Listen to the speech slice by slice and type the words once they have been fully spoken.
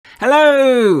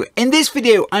Hello! In this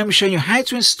video I'm showing you how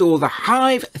to install the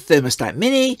Hive Thermostat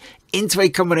Mini into a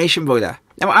combination boiler.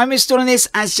 Now I'm installing this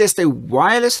as just a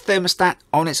wireless thermostat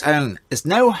on its own. There's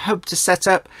no hub to set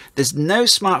up, there's no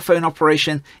smartphone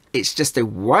operation, it's just a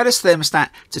wireless thermostat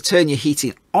to turn your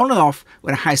heating on and off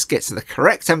when a house gets to the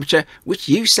correct temperature which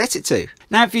you set it to.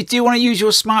 Now if you do want to use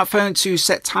your smartphone to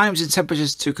set times and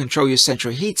temperatures to control your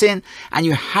central heating and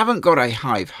you haven't got a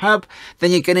Hive hub,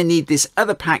 then you're going to need this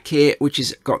other pack here which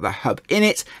has got the hub in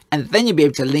it, and then you'll be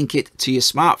able to link it to your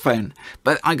smartphone.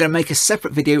 But I'm going to make a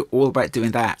separate video all about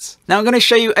doing that. Now I'm going to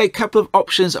show you a couple of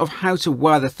options of how to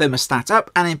wire the thermostat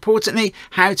up, and importantly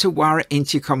how to wire it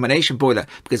into your combination boiler,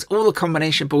 because all the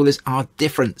combination boilers are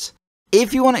different.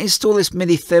 If you want to install this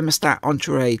mini thermostat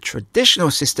onto a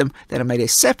traditional system, then I made a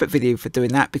separate video for doing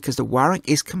that because the wiring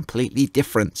is completely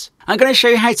different. I'm going to show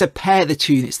you how to pair the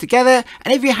two units together,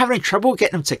 and if you're having trouble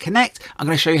getting them to connect, I'm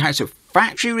going to show you how to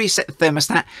factory reset the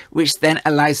thermostat, which then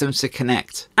allows them to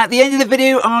connect. At the end of the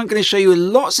video, I'm going to show you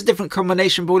lots of different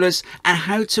combination boilers and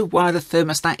how to wire the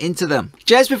thermostat into them.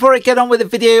 Just before I get on with the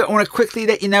video, I want to quickly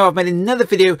let you know I've made another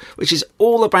video which is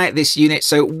all about this unit.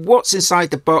 So what's inside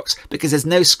the box, because there's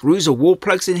no screws or wall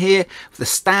plugs in here, the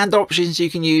stand options you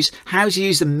can use, how to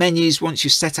use the menus once you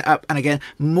set it up, and again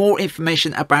more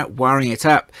information about wiring it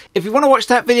up. If you want to watch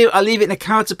that video, I'll leave it in the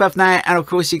cards above now, and of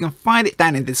course you can find it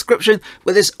down in the description,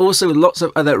 where there's also lots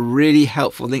of other really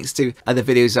helpful links to other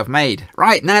videos I've made.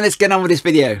 Right, now let's get on with this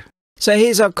video. So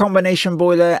here's our combination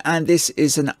boiler, and this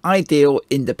is an Ideal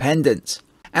Independent.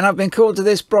 And I've been called to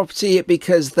this property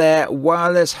because their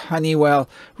wireless Honeywell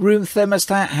room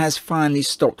thermostat has finally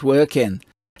stopped working.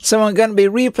 So I'm going to be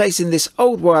replacing this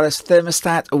old wireless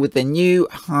thermostat with the new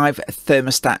Hive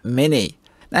Thermostat Mini.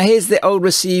 Now here's the old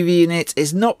receiver unit.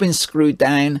 It's not been screwed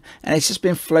down and it's just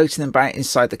been floating about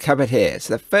inside the cupboard here.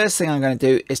 So the first thing I'm going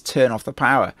to do is turn off the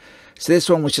power. So this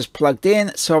one was just plugged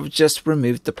in, so I've just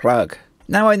removed the plug.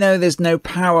 Now I know there's no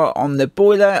power on the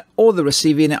boiler or the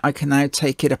receiver unit, I can now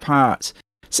take it apart.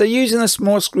 So using a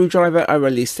small screwdriver I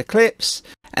release the clips,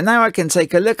 and now I can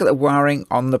take a look at the wiring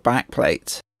on the back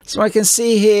plate. So I can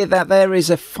see here that there is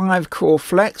a 5-core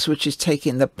flex which is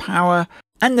taking the power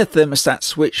and the thermostat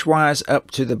switch wires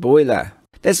up to the boiler.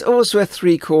 There's also a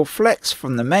 3-core flex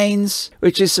from the mains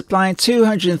which is supplying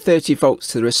 230 volts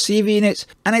to the receiver unit,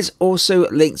 and it's also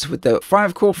linked with the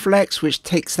 5-core flex which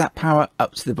takes that power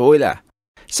up to the boiler.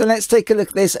 So let's take a look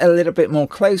at this a little bit more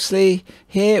closely.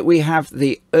 Here we have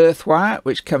the earth wire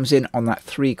which comes in on that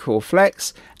 3-core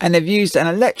flex, and they've used an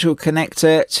electrical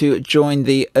connector to join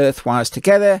the earth wires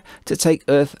together to take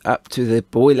earth up to the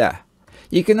boiler.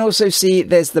 You can also see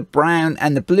there's the brown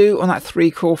and the blue on that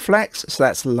 3-core flex, so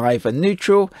that's live and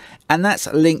neutral, and that's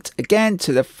linked again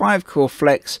to the 5-core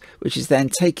flex which is then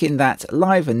taking that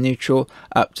live and neutral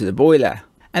up to the boiler.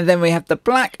 And then we have the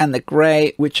black and the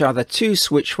grey, which are the 2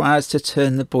 switch wires to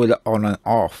turn the boiler on and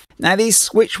off. Now these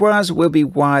switch wires will be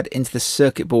wired into the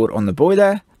circuit board on the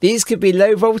boiler. These could be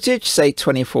low voltage, say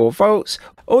 24 volts,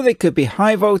 or they could be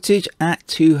high voltage at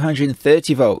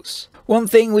 230 volts. One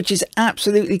thing which is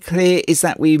absolutely clear is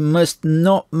that we must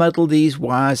not muddle these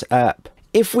wires up.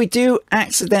 If we do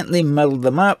accidentally muddle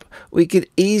them up, we could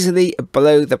easily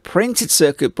blow the printed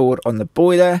circuit board on the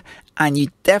boiler, and you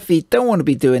definitely don't want to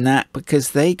be doing that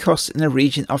because they cost in the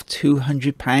region of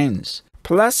 £200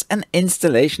 plus an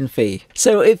installation fee.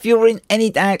 So if you're in any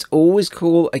doubt, always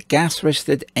call a gas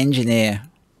registered engineer.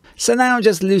 So now I'm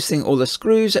just loosening all the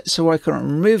screws so I can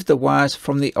remove the wires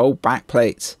from the old back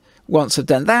plate. Once I've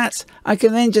done that, I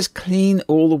can then just clean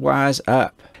all the wires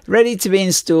up, ready to be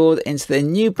installed into the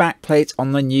new backplate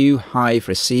on the new Hive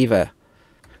receiver.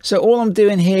 So all I'm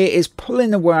doing here is pulling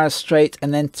the wires straight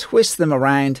and then twist them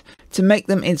around to make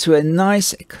them into a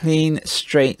nice clean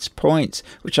straight point,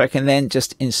 which I can then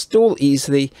just install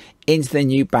easily into the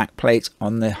new backplate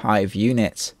on the Hive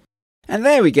unit. And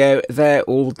there we go, they're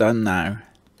all done now.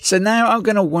 So now I'm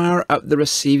going to wire up the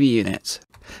receiver unit.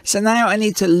 So now I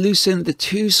need to loosen the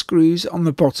 2 screws on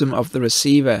the bottom of the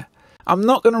receiver. I'm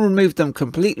not going to remove them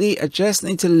completely, I just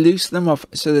need to loosen them off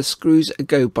so the screws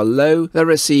go below the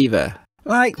receiver,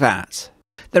 like that.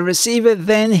 The receiver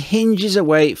then hinges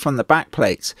away from the back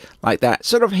plate, like that,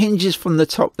 sort of hinges from the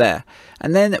top there.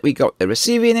 And then we got the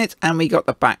receiver unit and we got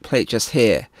the back plate just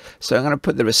here. So I'm going to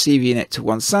put the receiver unit to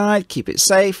one side, keep it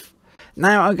safe.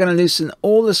 Now I'm going to loosen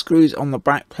all the screws on the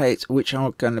back plate which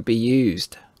are going to be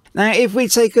used. Now if we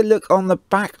take a look on the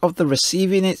back of the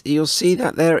receiver unit, you'll see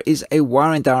that there is a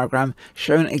wiring diagram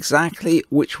showing exactly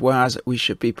which wires we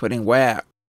should be putting where.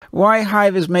 Why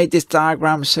Hive has made this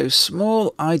diagram so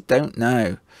small, I don't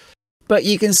know. But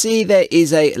you can see there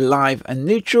is a live and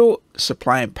neutral,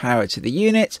 supplying power to the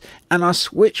unit, and our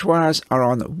switch wires are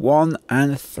on 1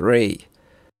 and 3.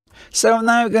 So I'm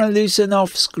now going to loosen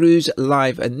off screws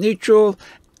live and neutral,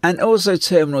 and also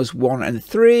terminals 1 and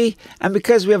 3, and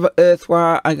because we have an earth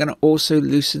wire, I'm going to also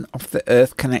loosen off the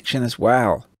earth connection as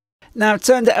well. Now I've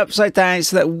turned it upside down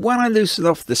so that when I loosen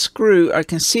off the screw, I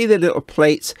can see the little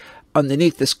plate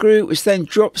underneath the screw, which then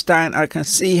drops down and I can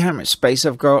see how much space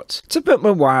I've got to put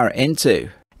my wire into.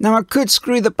 Now I could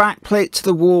screw the back plate to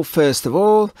the wall first of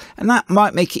all, and that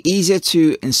might make it easier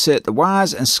to insert the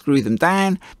wires and screw them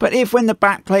down, but if when the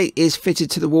back plate is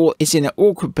fitted to the wall it's in an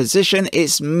awkward position,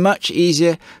 it's much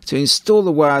easier to install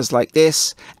the wires like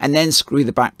this and then screw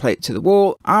the back plate to the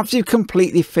wall after you've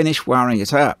completely finished wiring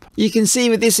it up. You can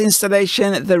see with this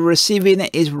installation the receiver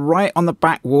unit is right on the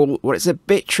back wall where it's a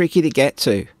bit tricky to get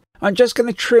to. I'm just going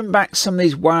to trim back some of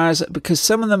these wires because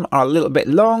some of them are a little bit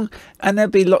long and there'll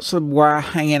be lots of wire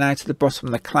hanging out at the bottom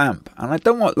of the clamp, and I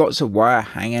don't want lots of wire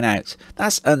hanging out.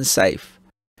 That's unsafe.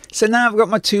 So now I've got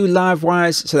my 2 live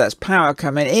wires, so that's power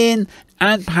coming in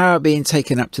and power being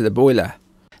taken up to the boiler.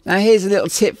 Now here's a little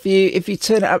tip for you: if you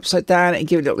turn it upside down and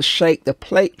give it a little shake, the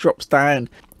plate drops down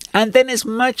and then it's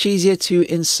much easier to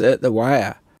insert the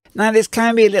wire. Now this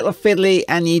can be a little fiddly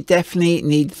and you definitely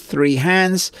need 3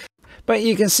 hands. But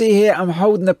you can see here I'm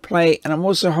holding the plate and I'm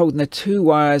also holding the 2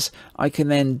 wires. I can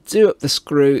then do up the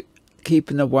screw,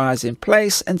 keeping the wires in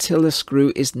place until the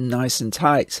screw is nice and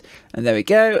tight. And there we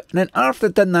go. And then after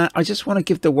I've done that, I just want to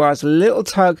give the wires a little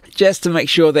tug just to make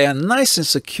sure they are nice and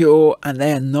secure and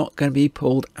they are not going to be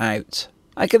pulled out.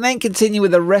 I can then continue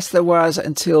with the rest of the wires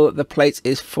until the plate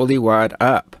is fully wired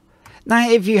up. Now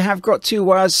if you have got 2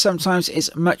 wires, sometimes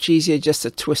it's much easier just to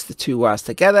twist the 2 wires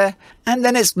together and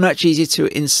then it's much easier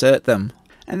to insert them.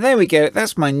 And there we go,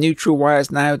 that's my neutral wires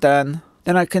now done.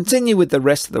 Then I continue with the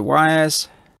rest of the wires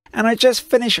and I just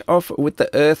finish off with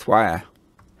the earth wire.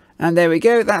 And there we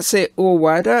go, that's it, all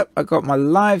wired up. I got my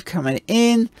live coming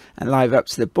in and live up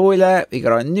to the boiler. We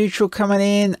got our neutral coming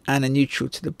in and a neutral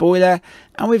to the boiler.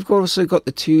 And we've also got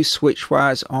the 2 switch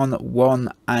wires on 1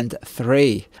 and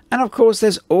 3. And of course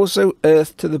there's also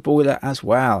earth to the boiler as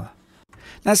well.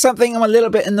 Now something I'm a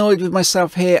little bit annoyed with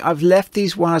myself here, I've left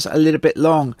these wires a little bit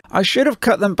long. I should have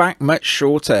cut them back much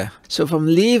shorter. So if I'm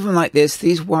leaving them like this,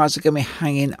 these wires are going to be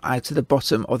hanging out to the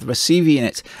bottom of the receiver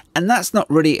unit. And that's not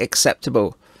really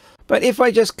acceptable. But if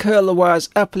I just curl the wires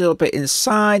up a little bit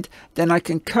inside, then I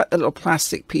can cut a little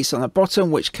plastic piece on the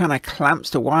bottom which kind of clamps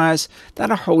the wires.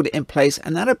 That'll hold it in place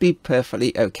and that'll be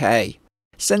perfectly okay.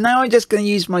 So now I'm just going to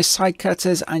use my side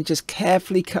cutters and just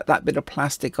carefully cut that bit of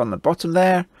plastic on the bottom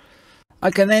there.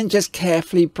 I can then just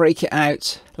carefully break it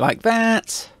out like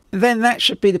that. And then that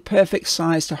should be the perfect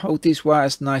size to hold these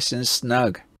wires nice and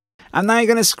snug. I'm now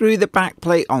going to screw the back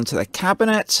plate onto the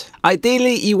cabinet.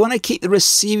 Ideally, you want to keep the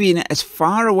receiver unit as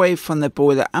far away from the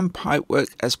boiler and pipework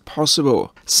as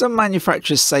possible. Some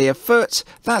manufacturers say a foot,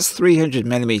 that's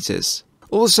 300mm.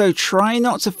 Also, try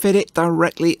not to fit it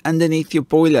directly underneath your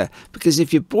boiler, because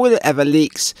if your boiler ever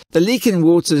leaks, the leaking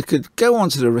water could go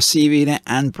onto the receiver unit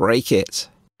and break it.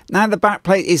 Now the back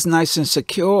plate is nice and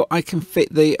secure, I can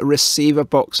fit the receiver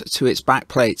box to its back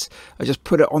plate. I just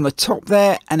put it on the top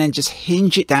there and then just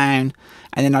hinge it down,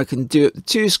 and then I can do up the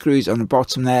 2 screws on the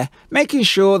bottom there, making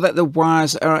sure that the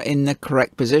wires are in the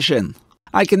correct position.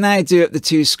 I can now do up the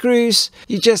 2 screws.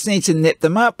 You just need to nip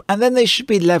them up and then they should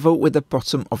be level with the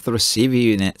bottom of the receiver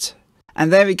unit.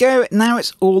 And there we go, now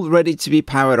it's all ready to be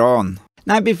powered on.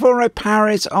 Now before I power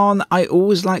it on, I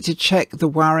always like to check the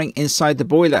wiring inside the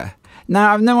boiler.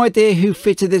 Now I've no idea who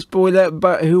fitted this boiler,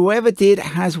 but whoever did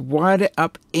has wired it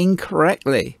up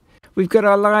incorrectly. We've got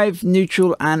our live,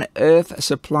 neutral and earth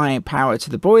supplying power to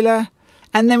the boiler.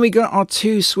 And then we got our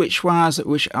 2 switch wires,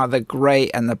 which are the grey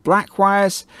and the black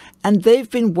wires. And they've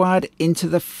been wired into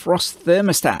the frost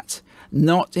thermostat,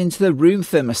 not into the room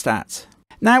thermostat.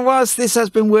 Now whilst this has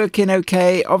been working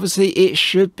okay, obviously it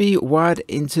should be wired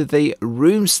into the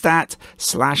room stat /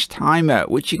 timer,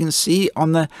 which you can see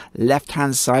on the left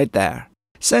hand side there.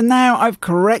 So now I've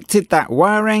corrected that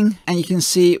wiring and you can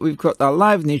see we've got the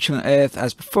live, neutral and earth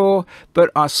as before,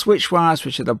 but our switch wires,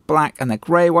 which are the black and the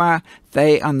grey wire,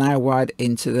 they are now wired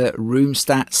into the room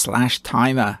stat /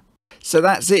 timer. So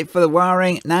that's it for the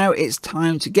wiring. Now it's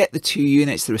time to get the 2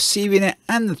 units, the receiver unit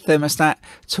and the thermostat,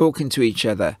 talking to each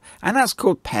other, and that's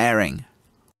called pairing.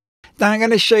 Now I'm going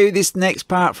to show you this next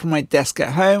part from my desk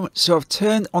at home. So I've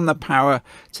turned on the power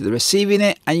to the receiver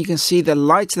unit and you can see the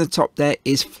light in the top there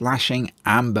is flashing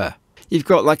amber. You've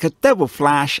got like a double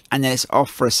flash and then it's off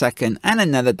for a second and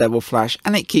another double flash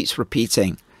and it keeps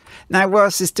repeating. Now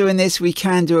whilst it's doing this, we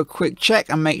can do a quick check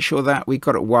and make sure that we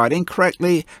got it wired in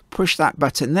correctly. Push that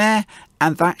button there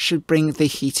and that should bring the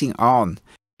heating on.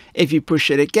 If you push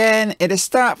it again, it'll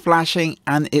start flashing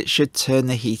and it should turn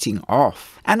the heating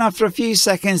off. And after a few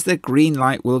seconds, the green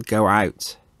light will go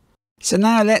out. So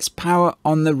now let's power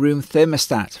on the room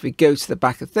thermostat. If we go to the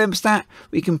back of the thermostat,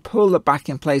 we can pull the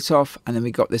backing plate off, and then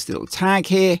we got this little tag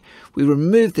here. We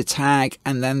remove the tag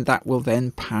and then that will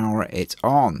then power it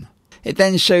on. It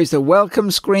then shows the welcome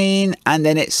screen and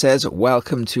then it says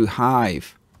welcome to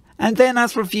Hive. And then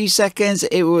after a few seconds,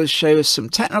 it will show us some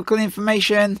technical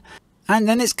information, and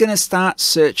then it's going to start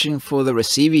searching for the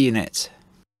receiver unit.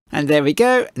 And there we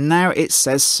go. Now it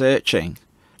says searching.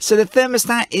 So the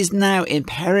thermostat is now in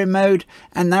pairing mode,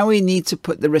 and now we need to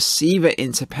put the receiver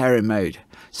into pairing mode.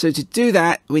 So to do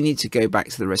that, we need to go back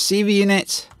to the receiver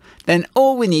unit. Then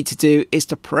all we need to do is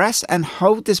to press and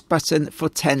hold this button for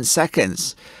 10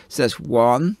 seconds. So that's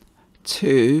 1,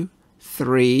 2,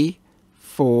 3,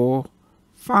 4,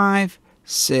 5,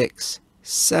 6,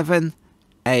 7,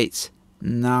 8,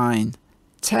 9,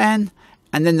 10.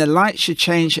 And then the light should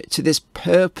change to this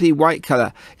purpley white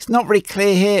color. It's not very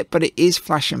clear here, but it is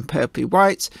flashing purpley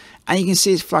white. And you can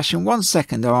see it's flashing 1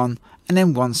 second on and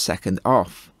then 1 second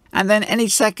off. And then any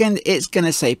second it's going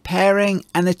to say pairing,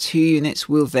 and the two units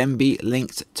will then be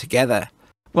linked together.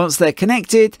 Once they're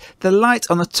connected, the light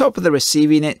on the top of the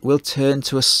receiver unit will turn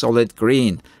to a solid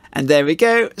green. And there we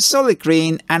go, solid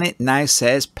green, and it now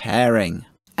says pairing.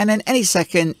 And then any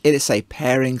second it'll say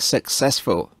pairing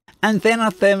successful. And then our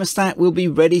thermostat will be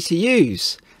ready to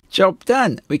use. Job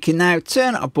done. We can now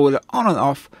turn our boiler on and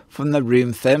off from the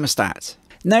room thermostat.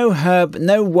 No hub,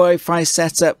 no Wi-Fi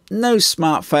setup, no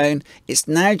smartphone. It's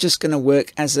now just going to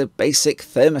work as a basic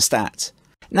thermostat.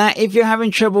 Now, if you're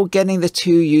having trouble getting the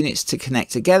two units to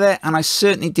connect together, and I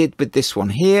certainly did with this one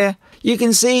here, you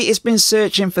can see it's been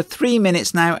searching for 3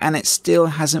 minutes now and it still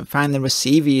hasn't found the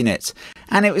receiver unit.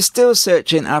 And it was still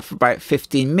searching after about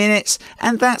 15 minutes,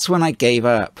 and that's when I gave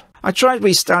up. I tried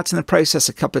restarting the process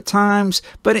a couple of times,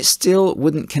 but it still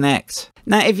wouldn't connect.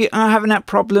 Now, if you are having that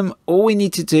problem, all we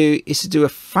need to do is to do a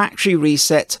factory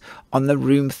reset on the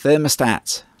room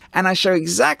thermostat. And I'll show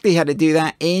exactly how to do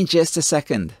that in just a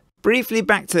second. Briefly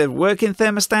back to the working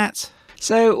thermostat.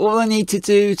 So all I need to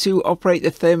do to operate the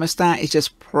thermostat is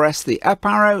just press the up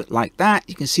arrow like that.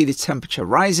 You can see the temperature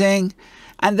rising.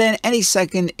 And then any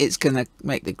second it's going to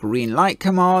make the green light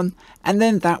come on, and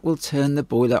then that will turn the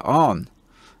boiler on.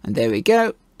 And there we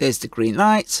go, there's the green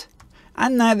light.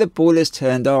 And now the boiler's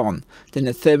turned on. Then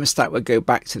the thermostat will go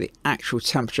back to the actual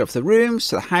temperature of the room.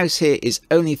 So the house here is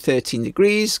only 13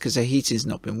 degrees because the heating's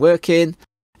not been working.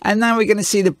 And now we're going to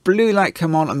see the blue light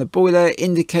come on the boiler,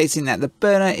 indicating that the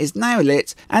burner is now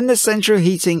lit and the central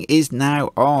heating is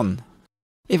now on.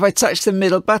 If I touch the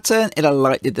middle button, it'll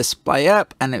light the display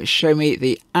up and it'll show me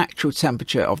the actual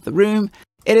temperature of the room.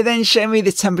 It'll then show me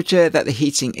the temperature that the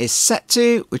heating is set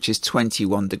to, which is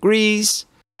 21 degrees.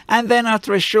 And then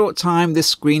after a short time, the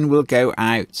screen will go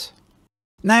out.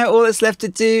 Now all that's left to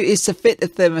do is to fit the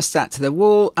thermostat to the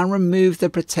wall and remove the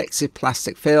protective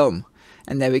plastic film.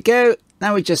 And there we go.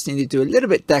 Now we just need to do a little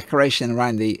bit of decoration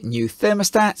around the new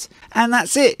thermostat. And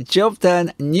that's it. Job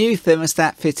done. New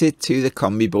thermostat fitted to the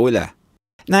combi boiler.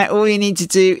 Now all you need to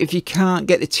do if you can't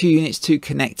get the two units to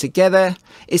connect together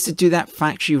is to do that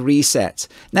factory reset.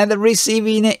 Now the receiver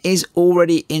unit is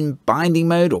already in binding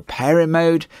mode or pairing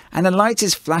mode, and the light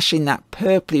is flashing that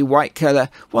purpley white colour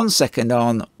 1 second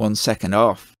on, 1 second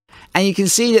off. And you can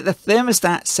see that the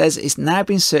thermostat says it's now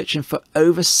been searching for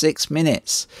over 6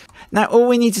 minutes. Now all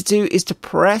we need to do is to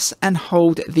press and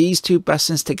hold these two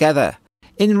buttons together.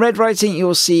 In red writing,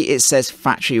 you'll see it says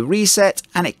factory reset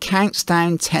and it counts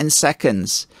down 10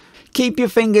 seconds. Keep your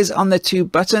fingers on the two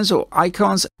buttons or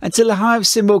icons until the Hive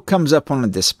symbol comes up on the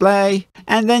display,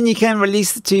 and then you can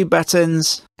release the two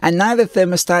buttons. And now the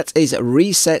thermostat is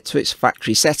reset to its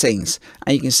factory settings,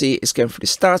 and you can see it's going through the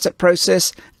startup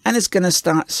process and it's going to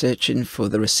start searching for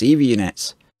the receiver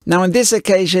unit. Now on this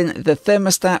occasion, the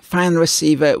thermostat found the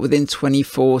receiver within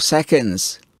 24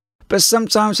 seconds. But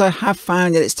sometimes I have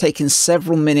found that it's taken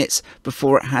several minutes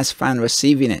before it has found the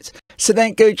receiver unit. So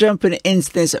don't go jumping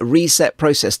into this reset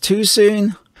process too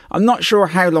soon. I'm not sure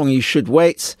how long you should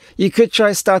wait. You could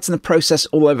try starting the process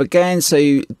all over again. So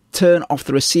you turn off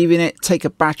the receiver unit, take a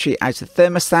battery out of the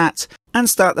thermostat and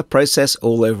start the process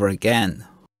all over again.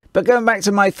 But going back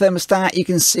to my thermostat, you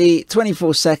can see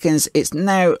 24 seconds, it's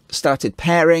now started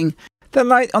pairing. The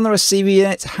light on the receiver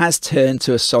unit has turned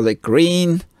to a solid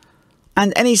green.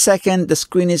 And any second the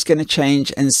screen is going to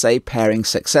change and say pairing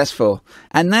successful.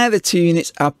 And now the two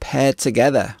units are paired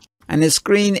together. And the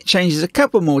screen changes a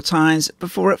couple more times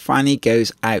before it finally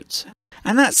goes out.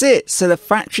 And that's it. So the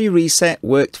factory reset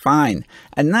worked fine.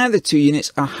 And now the two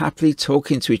units are happily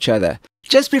talking to each other.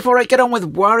 Just before I get on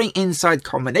with wiring inside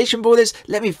combination boilers,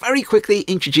 let me very quickly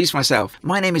introduce myself.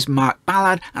 My name is Mark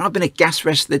Ballard and I've been a gas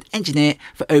registered engineer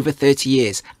for over 30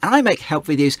 years, and I make help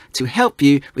videos to help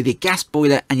you with your gas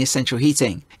boiler and your central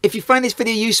heating. If you find this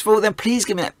video useful, then please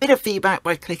give me that bit of feedback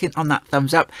by clicking on that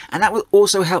thumbs up, and that will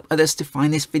also help others to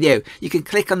find this video. You can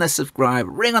click on the subscribe,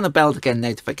 ring on the bell to get a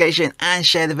notification, and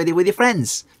share the video with your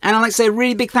friends. And I'd like to say a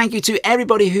really big thank you to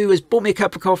everybody who has bought me a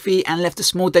cup of coffee and left a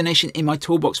small donation in my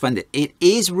toolbox fund. It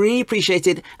is really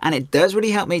appreciated, and it does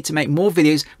really help me to make more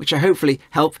videos which I hopefully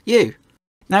help you.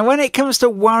 Now, when it comes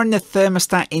to wiring the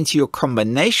thermostat into your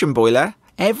combination boiler,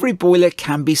 every boiler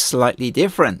can be slightly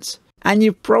different, and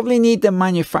you probably need the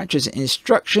manufacturer's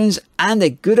instructions and a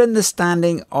good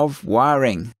understanding of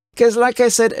wiring. Because like I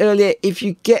said earlier, if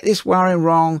you get this wiring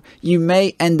wrong, you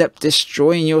may end up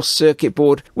destroying your circuit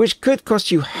board, which could cost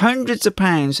you hundreds of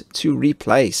pounds to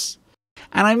replace.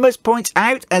 And I must point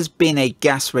out, as being a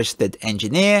gas registered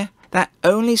engineer, that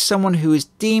only someone who is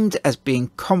deemed as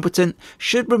being competent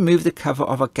should remove the cover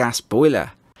of a gas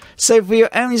boiler. So for your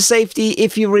own safety,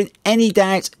 if you're in any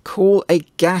doubt, call a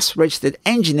gas registered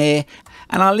engineer,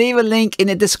 and I'll leave a link in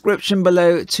the description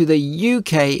below to the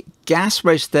UK gas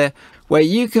register where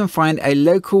you can find a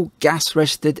local gas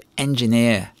registered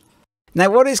engineer. Now,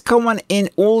 what is common in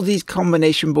all these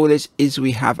combination boilers is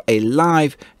we have a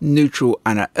live, neutral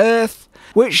and an earth,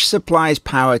 which supplies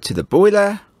power to the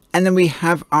boiler, and then we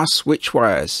have our switch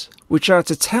wires, which are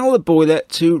to tell the boiler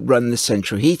to run the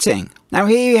central heating. Now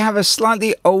here you have a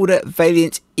slightly older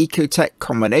Valiant Ecotech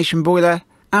combination boiler,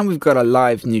 and we've got a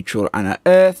live, neutral and an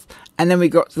earth, and then we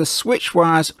got the switch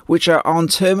wires which are on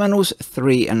terminals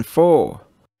 3 and 4.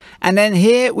 And then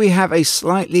here we have a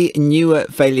slightly newer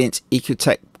Valiant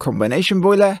Ecotech combination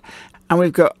boiler, and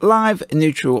we've got live,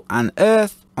 neutral and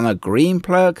earth on a green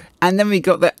plug, and then we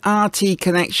got the RT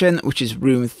connection, which is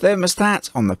room thermostat,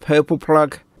 on the purple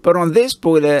plug. But on this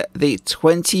boiler, the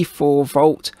 24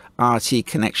 volt RT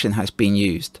connection has been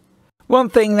used. One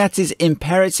thing that is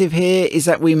imperative here is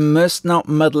that we must not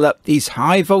muddle up these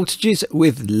high voltages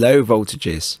with low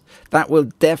voltages. That will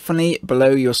definitely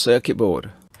blow your circuit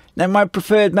board. Now, my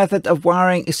preferred method of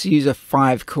wiring is to use a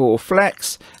 5-core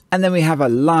flex, and then we have a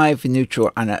live,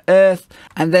 neutral and an earth,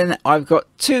 and then I've got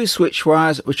 2 switch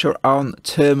wires which are on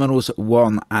terminals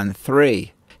 1 and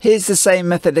 3. Here's the same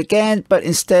method again, but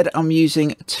instead I'm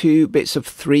using 2 bits of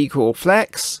 3-core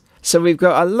flex. So we've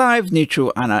got a live,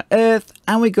 neutral and an earth,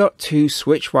 and we got 2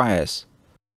 switch wires.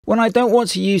 When I don't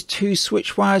want to use 2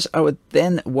 switch wires, I would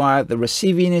then wire the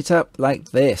receiver unit up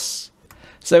like this.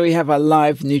 So we have a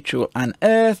live, neutral and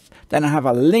earth, then I have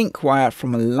a link wire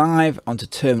from a live onto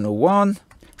terminal 1,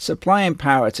 supplying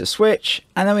power to switch,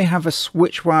 and then we have a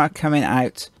switch wire coming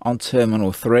out on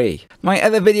terminal 3. My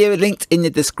other video linked in the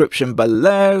description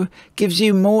below gives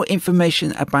you more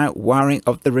information about wiring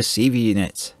of the receiver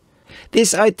unit.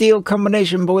 This ideal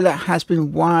combination boiler has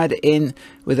been wired in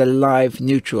with a live,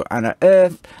 neutral and an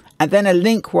earth, and then a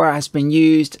link wire has been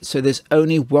used, so there's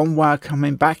only one wire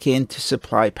coming back in to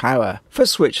supply power for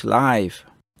switch live.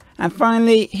 And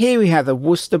finally, here we have the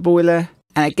Worcester boiler,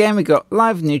 and again we got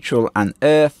live, neutral and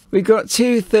earth. We've got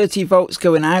 2 30 volts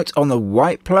going out on the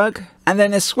white plug, and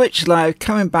then a switch live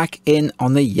coming back in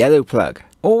on the yellow plug.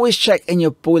 Always check in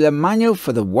your boiler manual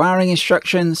for the wiring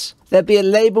instructions. There'll be a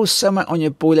label somewhere on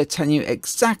your boiler telling you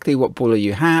exactly what boiler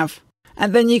you have,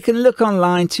 and then you can look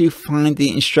online to find the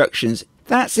instructions.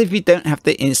 That's if you don't have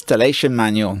the installation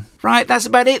manual. Right, that's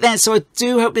about it then. So I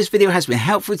do hope this video has been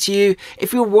helpful to you.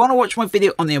 If you want to watch my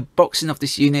video on the unboxing of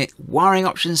this unit, wiring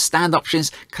options, stand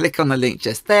options, click on the link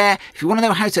just there. If you want to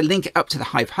know how to link it up to the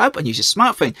Hive Hub and use your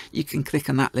smartphone, you can click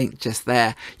on that link just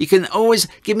there. You can always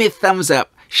give me a thumbs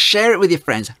up, share it with your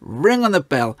friends, ring on the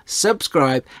bell,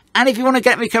 subscribe, and if you want to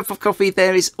get me a cup of coffee,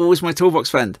 there is always my toolbox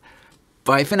fund.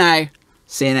 Bye for now.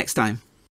 See you next time.